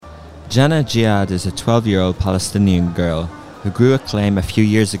Jannah Jihad is a 12-year-old Palestinian girl who grew acclaim a few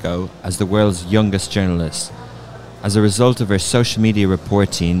years ago as the world's youngest journalist, as a result of her social media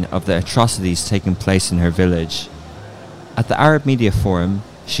reporting of the atrocities taking place in her village. At the Arab Media Forum,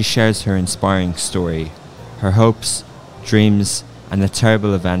 she shares her inspiring story, her hopes, dreams, and the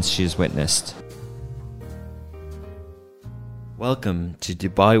terrible events she has witnessed. Welcome to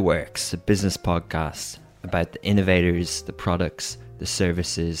Dubai Works, a business podcast about the innovators, the products, the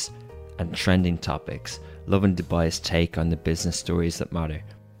services, and trending topics. Lovin Dubai's take on the business stories that matter.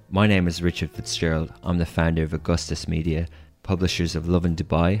 My name is Richard Fitzgerald. I'm the founder of Augustus Media, publishers of Lovin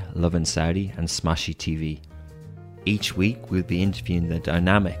Dubai, Lovin Saudi, and Smashy TV. Each week, we'll be interviewing the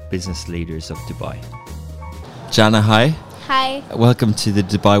dynamic business leaders of Dubai. Jannah, hi. Hi. Welcome to the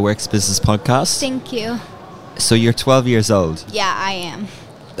Dubai Works Business Podcast. Thank you. So you're 12 years old. Yeah, I am.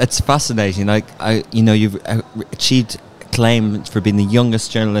 That's fascinating. You've achieved acclaim for being the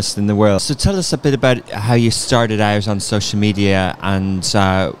youngest journalist in the world. So tell us a bit about how you started out on social media and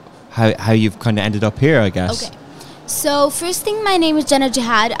how you've kind of ended up here, I guess. Okay. So first thing, my name is Jannah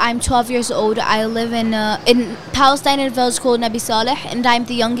Jihad. I'm 12 years old. I live in Palestine in a village called Nabi Saleh, and I'm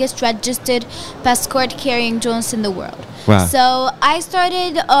the youngest registered passport carrying journalist in the world. Wow. So I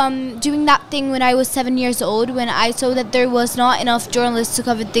started doing that thing when I was 7 years old, when I saw that there was not enough journalists to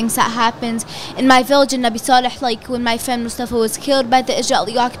cover things that happened in my village in Nabi Saleh, like when my friend Mustafa was killed by the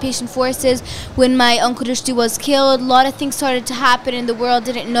Israeli occupation forces, when my uncle Rushdie was killed. A lot of things started to happen in the world.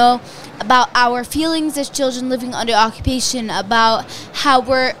 Didn't know about our feelings as children living under occupation, about how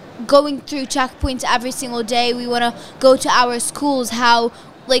we're going through checkpoints every single day. We want to go to our schools, how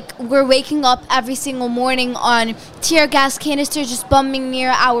we're waking up every single morning on tear gas canisters just bombing near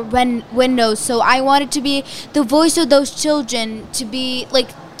our windows. So I wanted to be the voice of those children, to be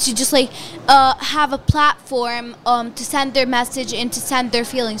have a platform to send their message and to send their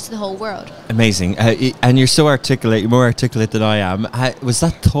feelings to the whole world. Amazing. And you're so articulate. You're more articulate than I am. Was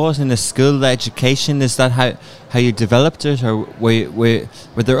that taught in a school, the education? Is that how you developed it? Or were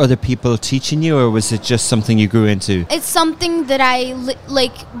there other people teaching you? Or was it just something you grew into? It's something that I,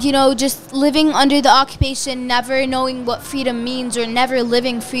 just living under the occupation, never knowing what freedom means or never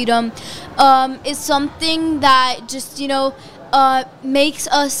living freedom, is something that just, makes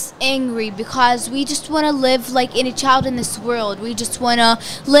us angry, because we just want to live like any child in this world. We just want to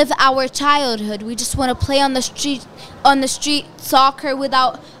live our childhood. We just want to play on the street soccer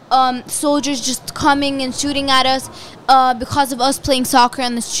without soldiers just coming and shooting at us because of us playing soccer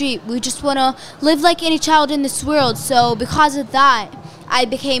on the street. We just want to live like any child in this world. So because of that, I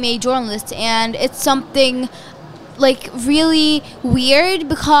became a journalist, and it's something really weird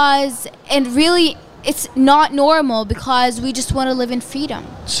it's not normal, because we just want to live in freedom.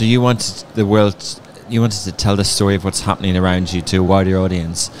 So you wanted to tell the story of what's happening around you to a wider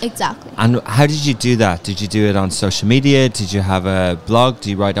audience. Exactly. And how did you do that? Did you do it on social media? Did you have a blog?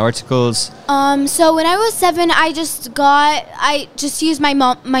 Do you write articles? So when I was 7, I just used my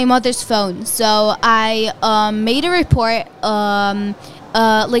mother's phone. So I made a report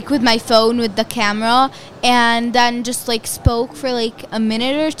with my phone with the camera, and then just spoke for a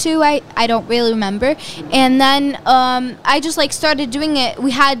minute or two. I don't really remember. And then I just started doing it. We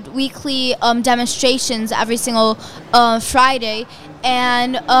had weekly demonstrations every single Friday.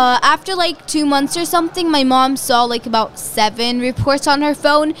 And after 2 months or something, my mom saw about 7 reports on her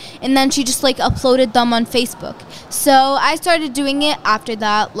phone, and then she just uploaded them on Facebook. So I started doing it after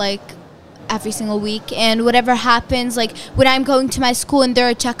that, every single week. And whatever happens, when I'm going to my school and there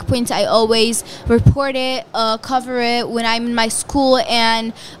are checkpoints, I always report it, cover it. When I'm in my school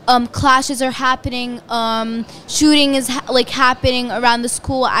and clashes are happening, shooting is happening around the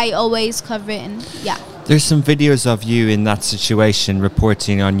school, I always cover it. And yeah, there's some videos of you in that situation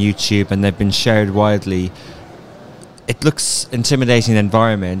reporting on YouTube, and they've been shared widely. It looks intimidating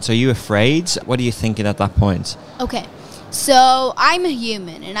environment. Are you afraid? What are you thinking at that point? Okay. So I'm a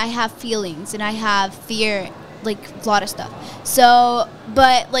human, and I have feelings, and I have fear, a lot of stuff. So,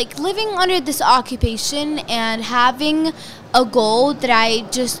 but living under this occupation and having a goal that I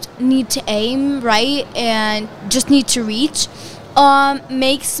just need to aim right and just need to reach,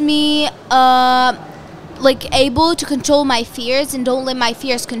 makes me able to control my fears and don't let my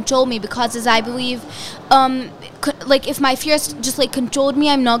fears control me, because as I believe, if my fears just controlled me,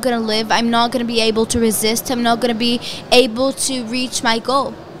 I'm not gonna live. I'm not gonna be able to resist. I'm not gonna be able to reach my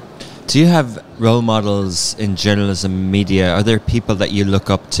goal. Do you have role models in journalism, media? Are there people that you look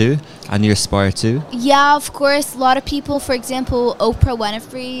up to and you aspire to? Yeah, of course. A lot of people, for example, Oprah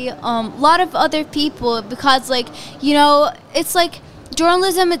Winfrey, a lot of other people, because it's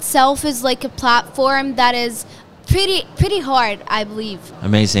journalism itself is a platform that is pretty hard, I believe.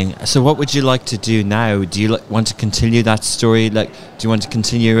 Amazing. So what would you like to do now? Do you want to continue that story? Like, do you want to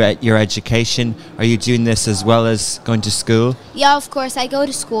continue your education? Are you doing this as well as going to school? Yeah, of course, I go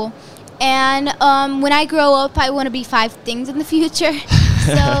to school. And when I grow up, I want to be 5 things in the future.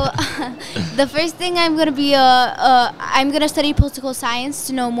 So the first thing I'm going to be, I'm going to study political science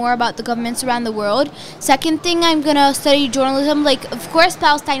to know more about the governments around the world. Second thing, I'm going to study journalism. Like, of course,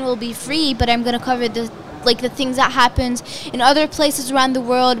 Palestine will be free, but I'm going to cover the things that happens in other places around the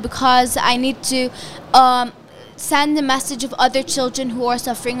world, because I need to send the message of other children who are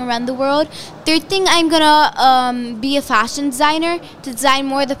suffering around the world. Third thing, I'm gonna be a fashion designer to design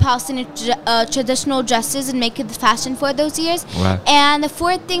more of the Palestinian traditional dresses and make it the fashion for those years. Wow. And the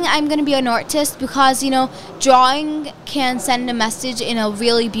fourth thing, I'm gonna be an artist, because drawing can send a message in a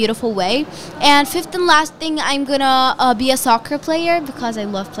really beautiful way. And fifth and last thing, I'm gonna be a soccer player, because I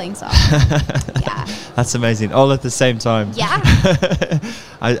love playing soccer. Yeah. That's amazing. All at the same time. Yeah.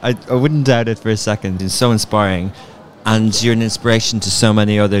 I wouldn't doubt it for a second. It's so inspiring. And you're an inspiration to so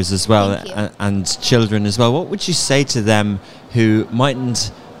many others as well, and children as well. What would you say to them who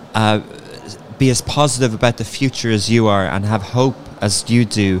mightn't be as positive about the future as you are and have hope as you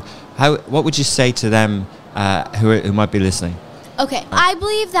do? What would you say to them who might be listening? Okay, I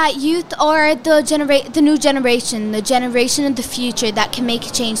believe that youth are the new generation, the generation of the future that can make a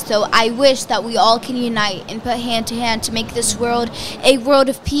change. So I wish that we all can unite and put hand to hand to make this world a world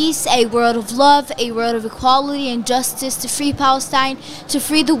of peace, a world of love, a world of equality and justice, to free Palestine, to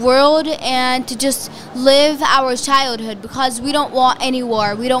free the world, and to just live our childhood, because we don't want any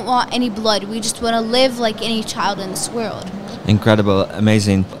war, we don't want any blood, we just want to live like any child in this world. Incredible,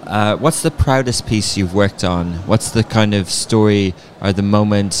 amazing. What's the proudest piece you've worked on? What's the kind of story or the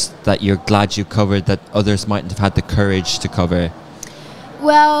moments that you're glad you covered that others mightn't have had the courage to cover?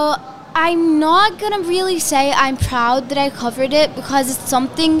 Well, I'm not gonna really say I'm proud that I covered it, because it's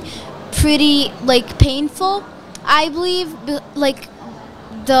something pretty painful. I believe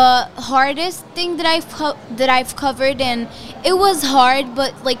the hardest thing that I've covered, and it was hard,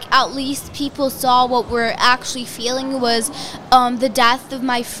 but at least people saw what we're actually feeling, was the death of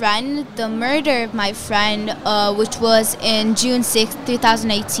my friend, the murder of my friend, which was in June 6th,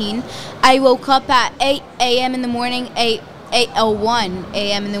 2018. I woke up at 8 a.m. in the morning, 8:01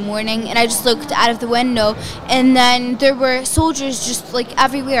 a.m. in the morning, and I just looked out of the window, and then there were soldiers just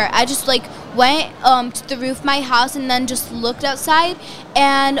everywhere. I just went to the roof of my house and then just looked outside,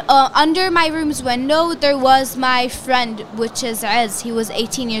 and under my room's window there was my friend, which is Ez. He was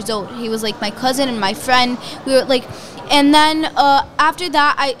 18 years old. He was my cousin and my friend. We were and then after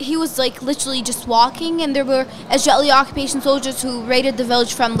that he was literally just walking, and there were Israeli occupation soldiers who raided the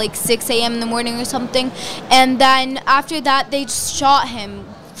village from 6 a.m. in the morning or something, and then after that they just shot him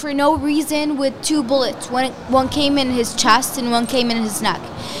for no reason with 2 bullets. One came in his chest and one came in his neck.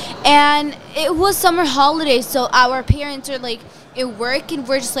 And it was summer holidays, so our parents are at work, and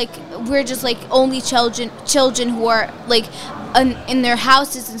we're just only children who are in their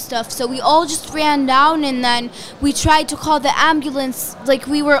houses and stuff. So we all just ran down, and then we tried to call the ambulance.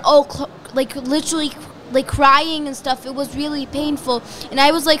 We were all literally crying and stuff. It was really painful, and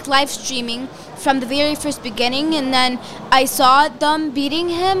I was live streaming from the very first beginning, and then I saw them beating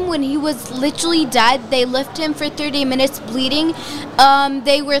him when he was literally dead. They left him for 30 minutes bleeding.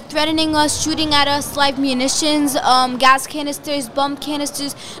 They were threatening us, shooting at us, live munitions, gas canisters, bomb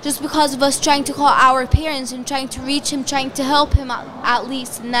canisters, just because of us trying to call our parents and trying to reach him, trying to help him at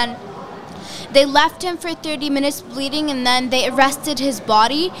least. And then they left him for 30 minutes bleeding, and then they arrested his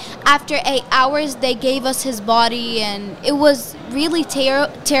body. After 8 hours, they gave us his body, and it was really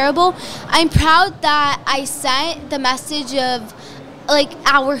terrible. I'm proud that I sent the message of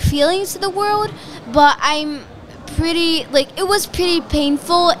our feelings to the world, but I'm pretty it was pretty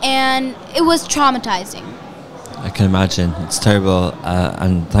painful, and it was traumatizing. I can imagine. It's terrible,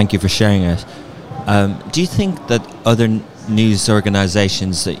 and thank you for sharing it. Do you think that other news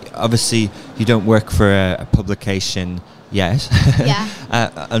organizations, obviously you don't work for a publication yet, Yeah.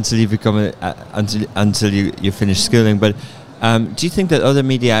 until you become until you finish schooling, but do you think that other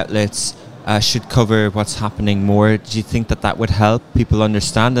media outlets should cover what's happening more? Do you think that would help people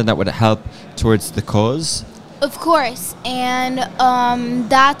understand, and that would help towards the cause? Of course, and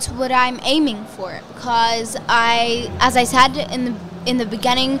that's what I'm aiming for, because as I said in the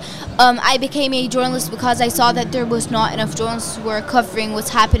beginning, I became a journalist because I saw that there was not enough journalists who were covering what's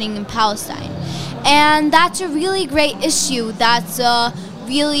happening in Palestine, and that's a really great issue. That's a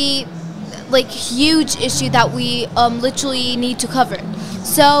really huge issue that we literally need to cover.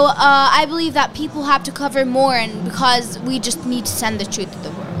 So I believe that people have to cover more, and because we just need to send the truth to the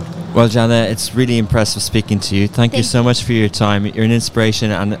world. Well, Jana, it's really impressive speaking to you. Thank you so much for your time. You're an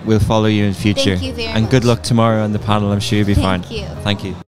inspiration, and we'll follow you in future. Thank you very and much. good luck tomorrow on the panel. I'm sure you'll be fine. Thank you. Thank you.